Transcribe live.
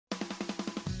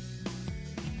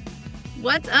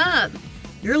What's up?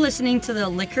 You're listening to the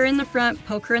Liquor in the Front,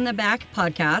 Poker in the Back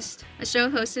podcast, A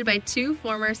show hosted by two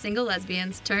former single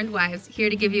lesbians turned wives, here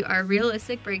to give you our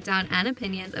realistic breakdown and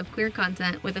opinions of queer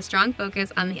content with a strong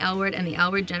focus on the L Word and the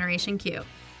L Word Generation Q.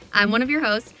 I'm one of your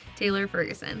hosts, Taylor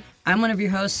Ferguson. I'm one of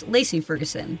your hosts, Lacey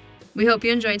Ferguson. We hope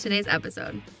you enjoyed today's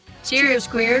episode. Cheers,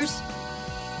 queers!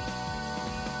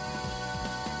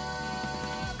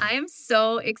 I am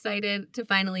so excited to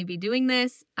finally be doing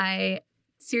this. I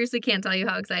seriously can't tell you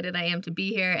how excited I am to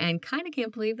be here and kind of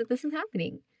can't believe that this is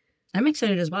happening. I'm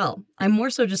excited as well. I'm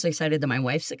more so just excited that my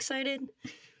wife's excited.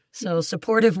 So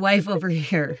supportive wife over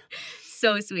here.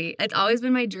 So sweet. It's always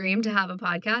been my dream to have a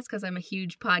podcast because I'm a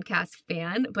huge podcast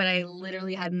fan, but I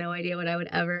literally had no idea what I would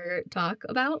ever talk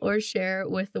about or share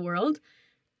with the world.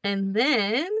 And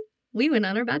then we went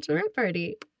on our bachelorette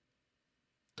party.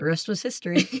 The rest was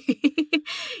history.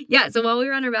 Yeah, so while we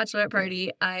were on our bachelorette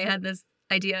party, I had this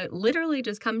idea literally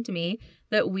just come to me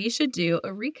that we should do a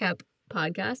recap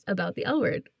podcast about the L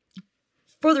Word.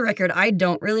 For the record, I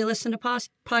don't really listen to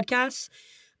podcasts.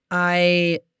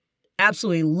 I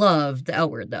absolutely love the L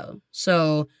Word, though.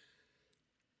 So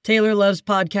Taylor loves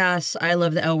podcasts. I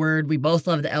love the L Word. We both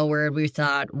love the L Word. We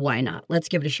thought, why not? Let's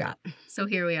give it a shot. So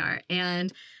here we are.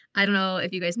 And I don't know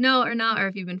if you guys know or not, or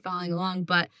if you've been following along,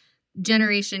 but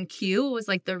Generation Q was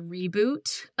like the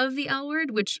reboot of the L Word,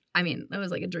 which, I mean, that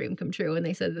was like a dream come true when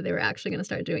they said that they were actually going to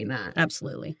start doing that.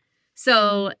 Absolutely.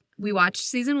 So we watched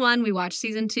season 1, we watched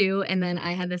season 2, and then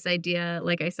I had this idea,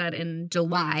 like I said, in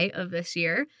July of this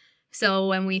year. So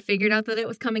when we figured out that it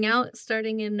was coming out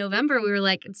starting in November, we were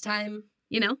like, it's time,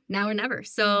 now or never.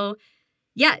 So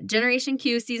yeah, Generation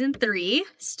Q season 3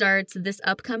 starts this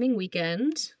upcoming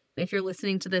weekend. If you're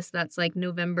listening to this, that's like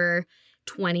November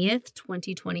 20th,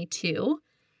 2022.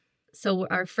 So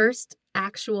our first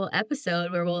actual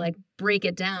episode where we'll like break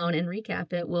it down and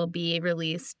recap it will be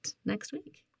released next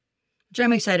week. Which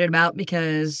I'm excited about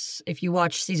because if you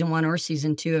watch season 1 or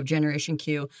season 2 of Generation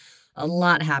Q, a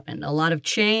lot happened. A lot of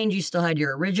change. You still had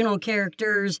your original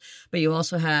characters, but you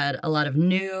also had a lot of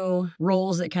new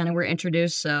roles that kind of were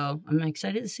introduced. So I'm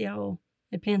excited to see how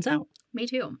it pans out. Me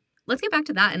too. Let's get back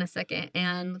to that in a second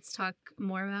and let's talk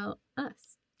more about us.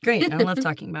 Great. I love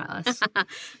talking about us.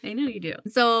 I know you do.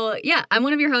 So yeah, I'm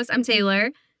one of your hosts. I'm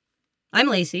Taylor. I'm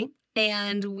Lacey.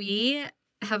 And we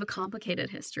have a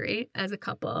complicated history as a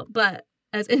couple, but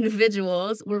as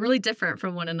individuals, we're really different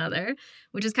from one another,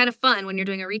 which is kind of fun when you're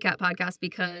doing a recap podcast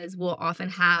because we'll often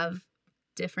have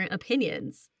different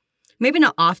opinions. Maybe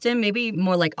not often, maybe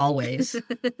more like always,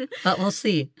 but we'll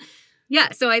see.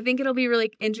 Yeah, so I think it'll be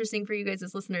really interesting for you guys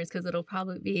as listeners because it'll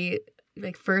probably be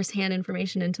like firsthand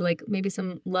information into like maybe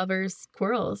some lovers'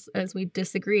 quarrels as we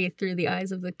disagree through the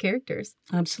eyes of the characters.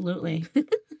 Absolutely.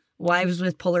 Wives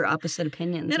with polar opposite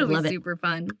opinions. It'll be super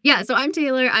fun. Yeah, so I'm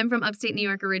Taylor. I'm from upstate New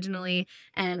York originally,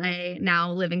 and I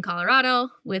now live in Colorado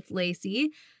with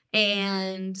Lacey.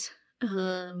 And I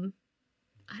don't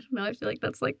know, I feel like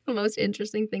that's like the most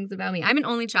interesting things about me. I'm an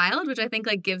only child, which I think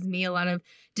like gives me a lot of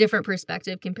different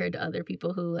perspective compared to other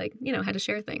people who like, had to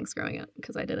share things growing up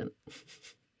because I didn't.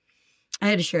 I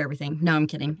had to share everything. No, I'm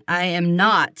kidding. I am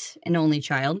not an only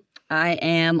child. I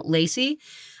am Lacey.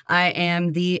 I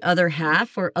am the other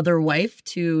half or other wife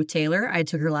to Taylor. I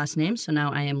took her last name, so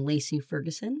now I am Lacey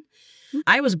Ferguson.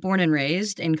 I was born and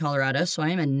raised in Colorado, so I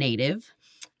am a native.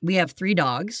 We have 3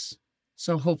 dogs,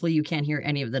 so hopefully you can't hear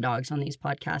any of the dogs on these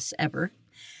podcasts ever.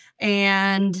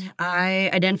 And I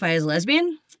identify as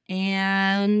lesbian,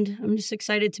 and I'm just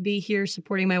excited to be here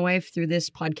supporting my wife through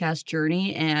this podcast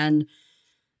journey. And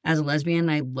as a lesbian,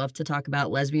 I love to talk about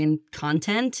lesbian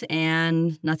content,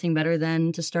 and nothing better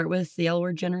than to start with the L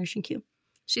Word Generation Q.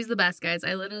 She's the best, guys.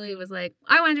 I literally was like,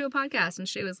 I want to do a podcast. And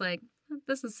she was like,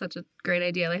 this is such a great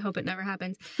idea. I hope it never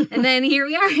happens. And then here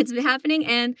we are. It's been happening.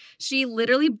 And she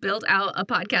literally built out a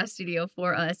podcast studio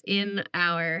for us in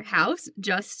our house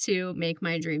just to make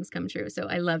my dreams come true. So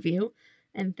I love you.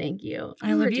 And thank you.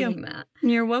 I love you. Doing that.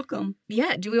 You're welcome.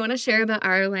 Yeah. Do we want to share about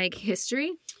our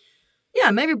history? Yeah,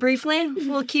 maybe briefly.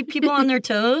 We'll keep people on their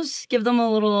toes, give them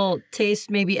a little taste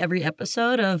maybe every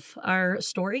episode of our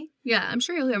story. Yeah, I'm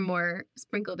sure you'll hear more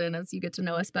sprinkled in as you get to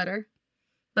know us better.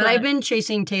 But I've been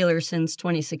chasing Taylor since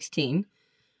 2016.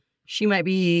 She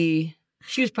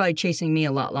was probably chasing me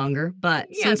a lot longer,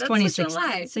 but since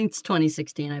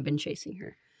 2016, I've been chasing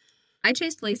her. I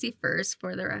chased Lacey first,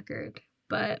 for the record,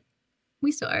 but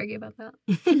we still argue about that.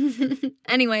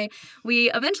 Anyway,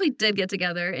 we eventually did get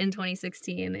together in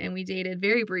 2016, and we dated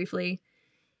very briefly.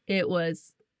 It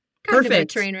was kind of a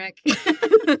train wreck.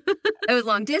 It was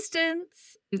long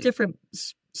distance. Different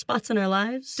spots in our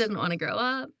lives. Didn't want to grow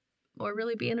up. or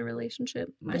really be in a relationship.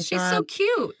 I But she's so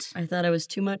cute. I thought I was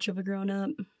too much of a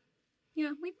grown-up.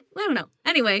 Yeah, I don't know.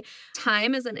 Anyway,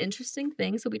 time is an interesting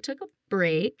thing. So we took a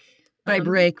break. By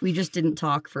break, we just didn't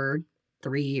talk for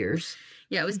 3 years.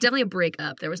 Yeah, it was definitely a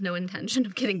breakup. There was no intention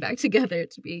of getting back together,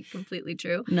 to be completely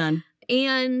true. None.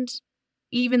 And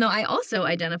even though I also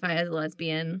identify as a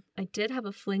lesbian, I did have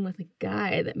a fling with a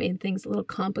guy that made things a little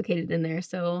complicated in there.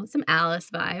 So some Alice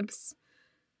vibes.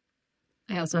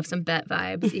 I also have some Bet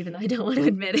vibes, even though I don't want to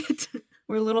admit it.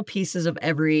 We're little pieces of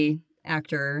every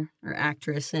actor or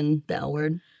actress in the L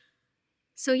Word.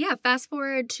 So yeah, fast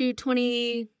forward to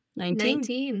 19.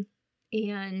 2019.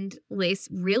 And Lace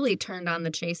really turned on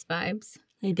the Chase vibes.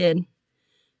 I did.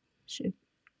 She,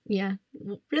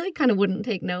 really kind of wouldn't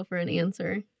take no for an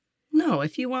answer. No,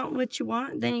 if you want what you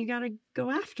want, then you got to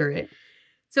go after it.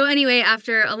 So anyway,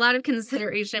 after a lot of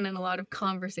consideration and a lot of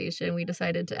conversation, we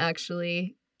decided to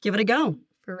actually give it a go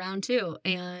for round 2.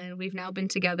 And we've now been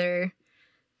together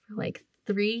for like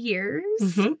 3 years.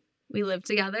 Mm-hmm. We lived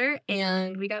together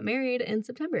and we got married in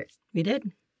September. We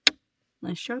did.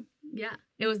 Nice job. Yeah,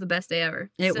 it was the best day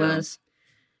ever. It was.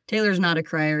 Taylor's not a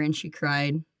crier, and she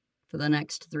cried for the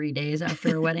next 3 days after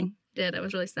her wedding. I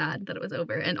was really sad that it was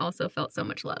over and also felt so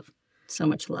much love. So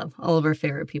much love. All of our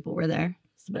favorite people were there.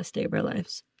 It's the best day of our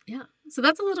lives. Yeah. So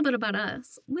that's a little bit about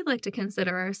us. We'd like to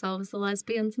consider ourselves the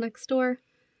lesbians next door.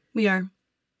 We are.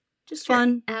 Just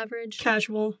fun, average,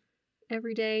 casual,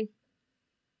 everyday,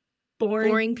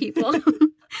 boring people.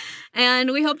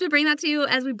 And we hope to bring that to you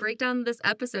as we break down this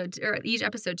episode, or each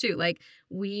episode too. Like,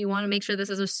 we want to make sure this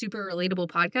is a super relatable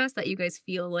podcast that you guys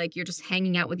feel like you're just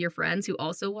hanging out with your friends who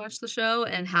also watch the show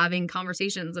and having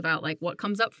conversations about like what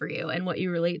comes up for you and what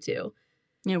you relate to.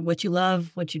 You know, what you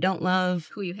love, what you don't love.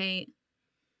 Who you hate.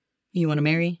 Who you want to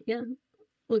marry. Yeah.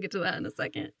 We'll get to that in a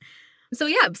second. So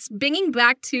yeah, bringing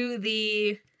back to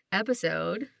the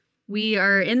episode, we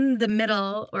are in the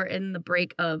middle or in the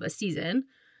break of a season.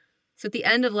 So at the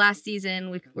end of last season,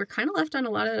 we're kind of left on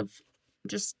a lot of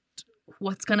just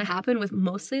what's going to happen with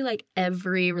mostly like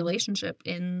every relationship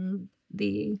in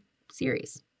the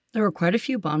series. There were quite a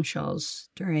few bombshells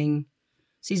during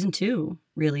season 2,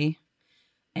 really.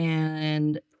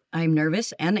 And I'm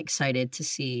nervous and excited to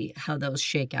see how those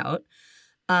shake out.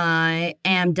 I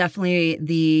am definitely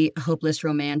the hopeless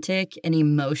romantic and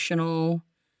emotional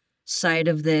side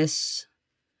of this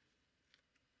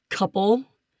couple.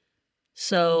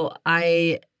 So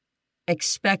I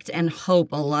expect and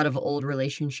hope a lot of old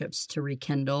relationships to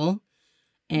rekindle,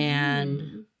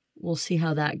 and we'll see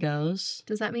how that goes.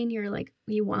 Does that mean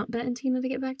you want Bet and Tina to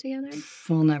get back together?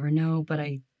 We'll never know, but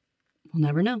we'll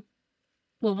never know.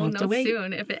 Well, we'll know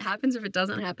soon. If it happens, if it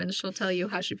doesn't happen, she'll tell you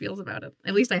how she feels about it.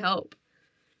 At least I hope.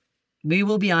 We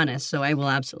will be honest, so I will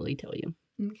absolutely tell you.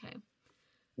 Okay.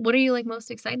 What are you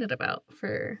most excited about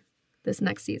for this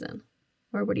next season?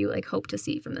 Or what do you hope to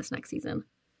see from this next season?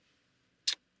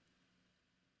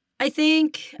 I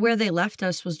think where they left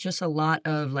us was just a lot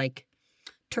of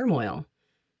turmoil.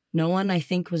 No one, I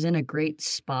think, was in a great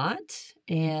spot.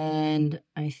 And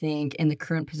I think in the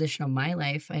current position of my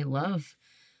life, I love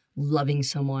loving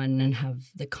someone and have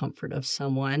the comfort of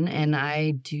someone. And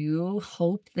I do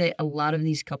hope that a lot of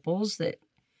these couples that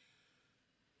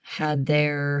had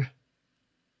their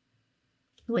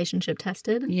relationships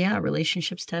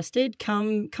tested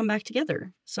come back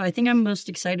together. So I think I'm most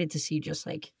excited to see just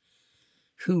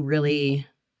who really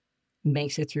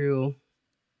makes it through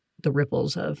the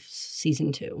ripples of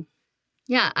season 2.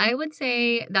 Yeah, I would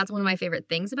say that's one of my favorite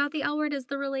things about the L Word is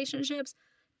the relationships.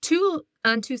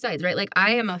 On two sides, right?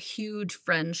 I am a huge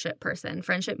friendship person.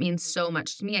 Friendship means so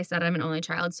much to me. I said I'm an only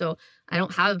child, so I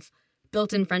don't have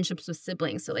built-in friendships with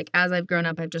siblings. So as I've grown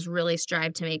up, I've just really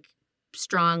strived to make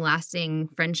strong, lasting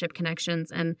friendship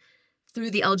connections. And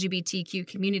through the LGBTQ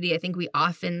community, I think we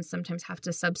often sometimes have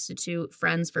to substitute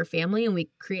friends for family, and we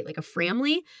create a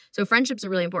framily. So friendships are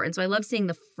really important. So I love seeing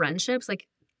the friendships,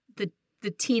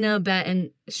 the Tina, Bet,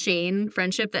 and Shane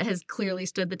friendship that has clearly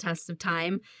stood the test of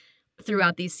time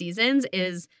throughout these seasons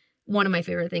is one of my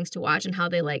favorite things to watch, and how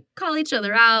they call each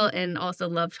other out and also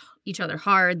love each other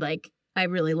hard. I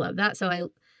really love that. So I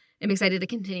am excited to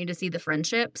continue to see the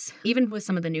friendships, even with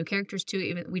some of the new characters too.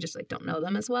 Even we just don't know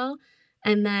them as well.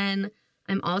 And then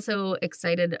I'm also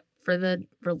excited for the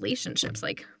relationships.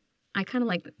 I kind of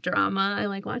like the drama. I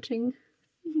like watching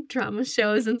drama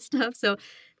shows and stuff. So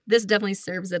this definitely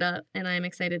serves it up, and I'm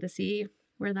excited to see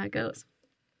where that goes.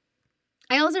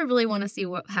 I also really want to see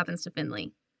what happens to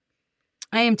Finley.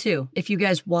 I am too. If you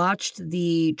guys watched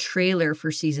the trailer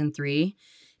for season 3,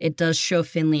 it does show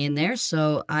Finley in there.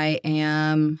 So I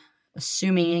am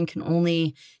assuming and can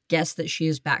only guess that she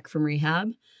is back from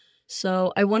rehab.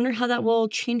 So I wonder how that will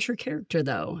change her character,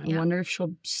 though. I wonder if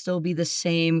she'll still be the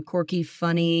same quirky,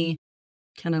 funny,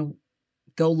 kind of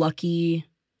go-lucky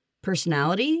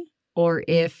personality, or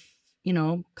if,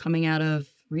 coming out of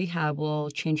rehab will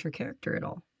change her character at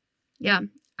all. Yeah,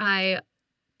 I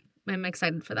am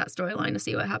excited for that storyline to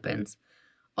see what happens.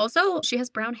 Also, she has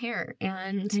brown hair,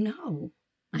 and I know.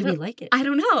 Do we like it? I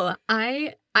don't know.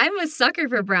 I'm a sucker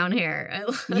for brown hair.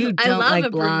 You don't love like a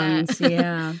brunette. blondes,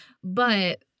 yeah.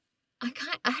 But I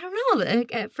don't know.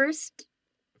 Like, at first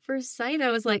sight, I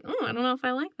was like, I don't know if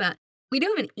I like that. We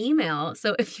do have an email,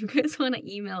 so if you guys want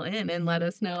to email in and let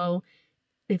us know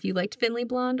if you liked Finley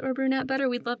blonde or brunette better,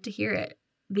 we'd love to hear it.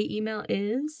 The email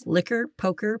is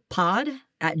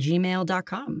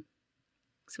liquorpokerpod@gmail.com.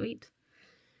 Sweet.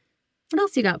 What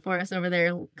else you got for us over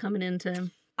there coming into?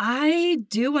 I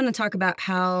do want to talk about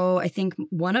how I think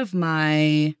one of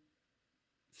my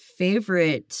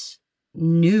favorite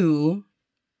new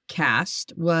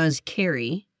cast was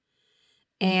Carrie.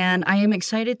 And I am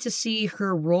excited to see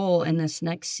her role in this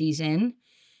next season.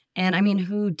 And I mean,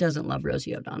 who doesn't love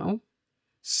Rosie O'Donnell?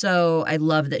 So I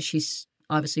love that she's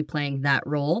obviously playing that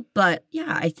role. But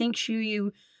yeah, I think she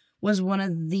was one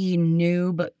of the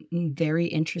new but very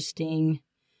interesting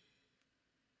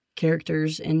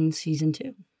characters in season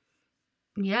 2.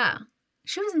 Yeah.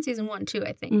 She was in season 1 too,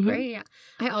 I think, right? Yeah.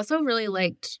 I also really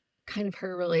liked kind of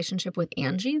her relationship with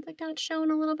Angie that got shown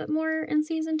a little bit more in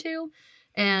season 2.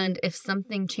 And if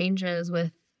something changes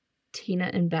with Tina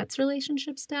and Bet's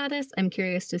relationship status, I'm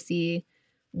curious to see,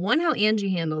 1, how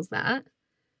Angie handles that.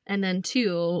 And then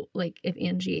 2, like if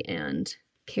Angie and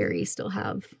Carrie still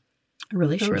have a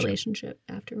relationship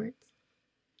afterwards.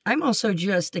 I'm also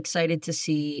just excited to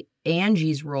see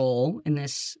Angie's role in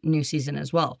this new season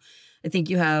as well. I think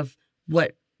you have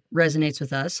what resonates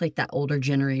with us, like that older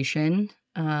generation.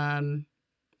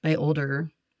 By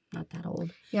older, not that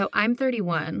old. Yeah, I'm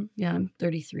 31. Yeah, I'm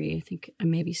 33. I think I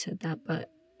maybe said that, but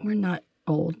we're not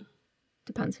old.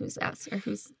 Depends who's asked or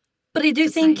who's. But I do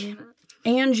think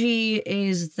Angie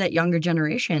is that younger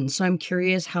generation. So I'm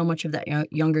curious how much of that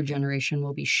younger generation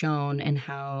will be shown and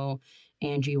how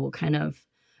Angie will kind of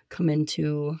come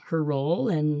into her role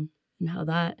and how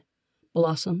that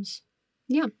blossoms.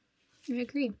 Yeah, I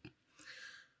agree.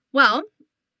 Well,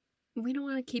 we don't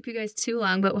want to keep you guys too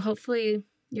long, but hopefully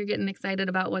you're getting excited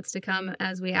about what's to come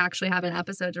as we actually have an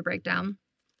episode to break down.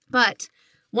 But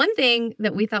one thing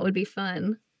that we thought would be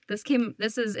fun,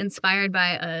 this is inspired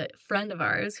by a friend of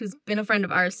ours who's been a friend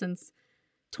of ours since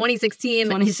 2016.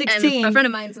 2016. And a friend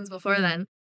of mine since before then.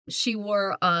 She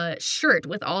wore a shirt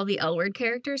with all the L Word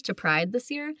characters to Pride this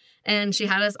year, and she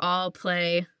had us all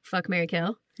play Fuck, Marry,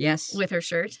 Kill. Yes. With her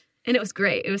shirt, and it was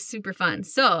great. It was super fun.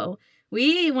 So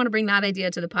we want to bring that idea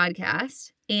to the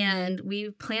podcast, and we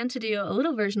plan to do a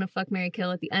little version of Fuck, Marry,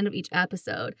 Kill at the end of each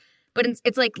episode. But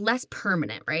it's like less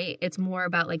permanent, right? It's more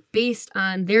about like based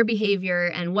on their behavior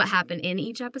and what happened in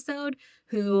each episode,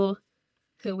 who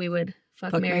we would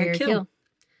fuck, marry, or kill.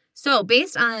 So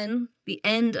based on the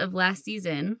end of last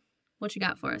season, what you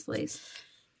got for us, Lace?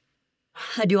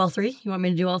 I do all 3. You want me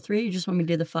to do all 3? You just want me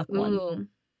to do the fuck one? Ooh.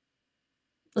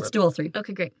 Let's do all 3.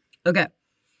 Okay, great. Okay.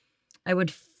 I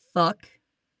would fuck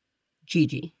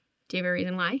Gigi. Do you have a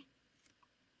reason why?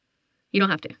 You don't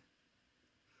have to.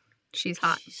 She's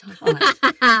hot. She's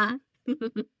hot.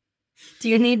 Do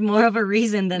you need more of a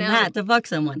reason than that to fuck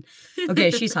someone?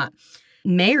 Okay, she's hot.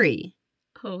 Marry.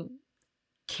 Oh.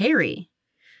 Carrie.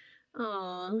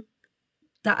 Aw.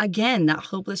 That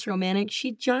hopeless romantic,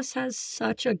 she just has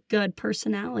such a good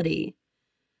personality.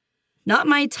 Not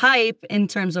my type in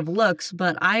terms of looks,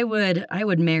 but I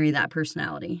would marry that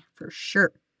personality for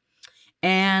sure.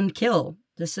 And kill.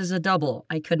 This is a double.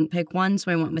 I couldn't pick one,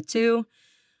 so I went with 2.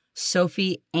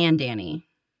 Sophie and Danny.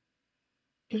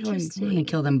 Interesting. I'm going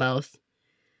to kill them both.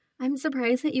 I'm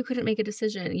surprised that you couldn't make a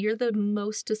decision. You're the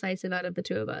most decisive out of the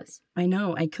 2 of us. I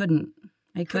know. I couldn't.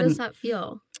 How does that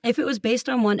feel? If it was based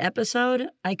on one episode,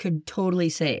 I could totally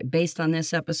say, based on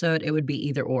this episode, it would be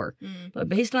either or. But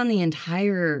based on the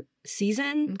entire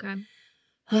season,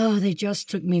 they just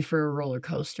took me for a roller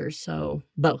coaster. So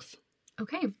both.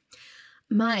 Okay.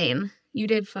 Mine, you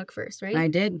did fuck first, right? I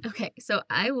did. Okay, so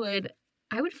I would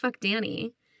fuck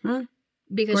Danny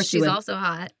because she's also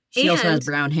hot. She also has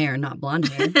brown hair, not blonde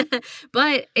hair.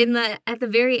 But at the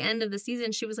very end of the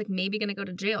season, she was like maybe going to go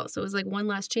to jail. So it was like one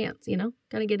last chance,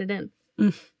 Got to get it in.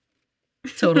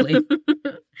 Totally.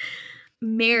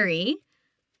 Marry.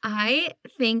 I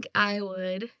think I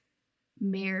would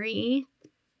marry.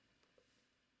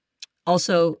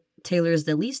 Also, Taylor is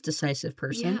the least decisive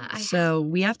person. So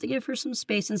we have to give her some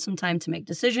space and some time to make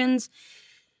decisions.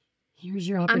 Here's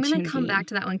your I'm opportunity. going to come back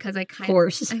to that one because I kind Of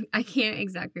course. of, I can't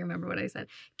exactly remember what I said.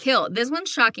 Kill. This one's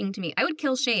shocking to me. I would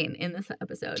kill Shane in this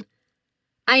episode.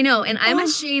 I know, and I'm a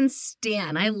Shane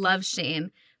stan. I love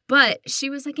Shane. But she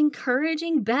was like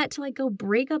encouraging Bet to like go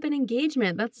break up an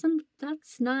engagement. That's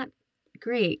not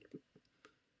great.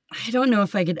 I don't know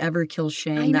if I could ever kill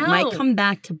Shane. I That might know. come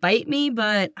back to bite me,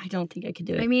 but I don't think I could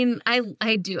do it. I mean,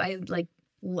 I do. I like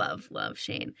love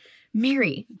Shane.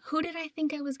 Mary. Who did I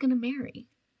think I was going to marry?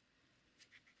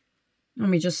 Let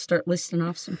me just start listing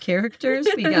off some characters.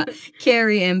 We got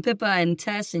Carrie and Pippa and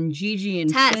Tess and Gigi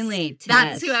and Tess. Finley.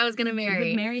 That's who I was going to marry.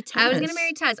 You would marry Tess. I was going to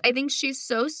marry Tess. I think she's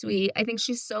so sweet. I think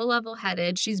she's so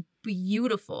level-headed. She's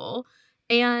beautiful.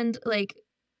 And like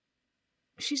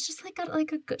she's just like got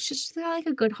like a good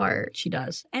good heart. She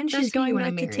does. And That's she's who you going wanna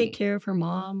back to marry. take care of her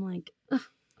mom. Like,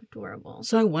 Adorable.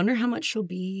 so I wonder how much she'll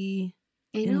be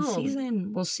I in the know.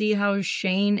 season. We'll see how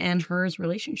Shane and hers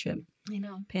relationship I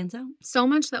know. pans out. So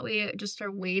much that we just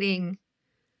are waiting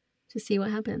to see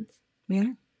what happens. We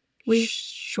are. We-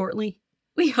 Shortly.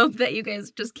 We hope that you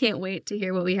guys just can't wait to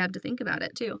hear what we have to think about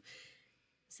it too.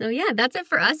 So yeah, that's it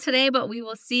for us today, but we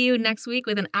will see you next week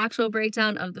with an actual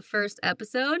breakdown of the first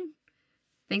episode.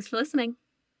 Thanks for listening.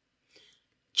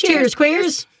 Cheers,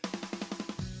 queers.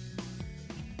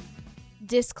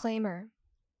 Disclaimer.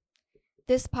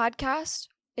 This podcast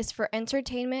is for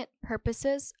entertainment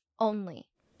purposes only.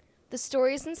 The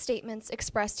stories and statements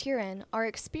expressed herein are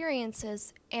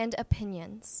experiences and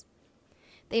opinions.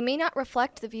 They may not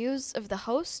reflect the views of the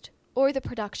host or the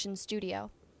production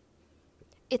studio.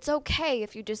 It's okay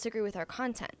if you disagree with our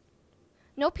content.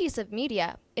 No piece of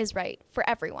media is right for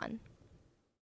everyone.